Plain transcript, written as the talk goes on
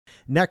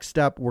next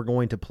up, we're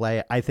going to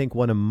play, I think,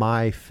 one of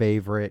my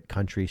favorite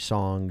country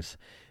songs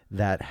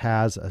that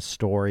has a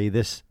story.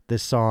 This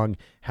song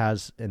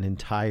has an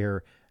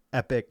entire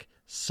epic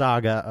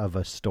saga of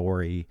a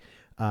story.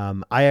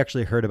 I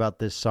actually heard about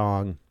this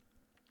song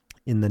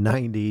in the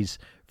 90s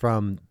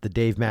from the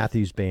Dave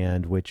Matthews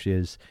Band, which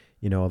is,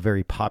 a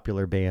very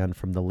popular band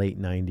from the late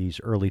 90s,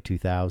 early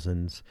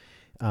 2000s.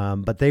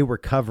 But they were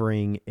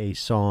covering a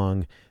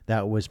song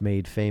that was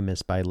made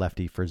famous by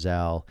Lefty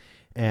Frizzell.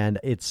 And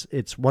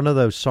it's one of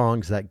those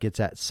songs that gets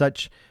at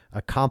such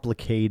a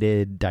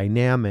complicated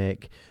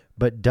dynamic,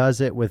 but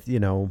does it with,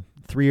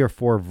 3 or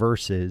 4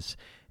 verses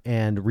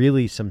and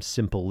really some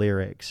simple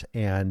lyrics.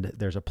 And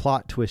there's a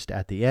plot twist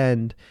at the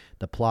end.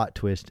 The plot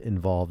twist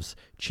involves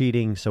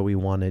cheating, so we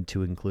wanted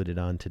to include it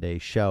on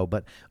today's show.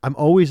 But I'm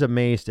always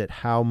amazed at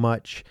how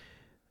much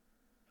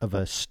of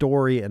a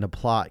story and a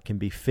plot can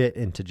be fit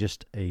into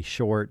just a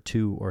short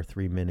 2 or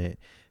 3 minute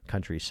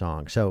country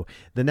song. So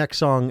the next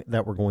song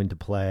that we're going to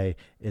play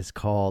is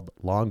called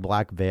Long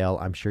Black Veil.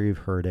 I'm sure you've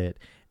heard it,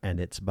 and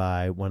it's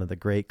by one of the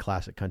great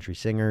classic country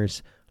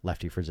singers,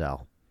 Lefty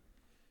Frizzell.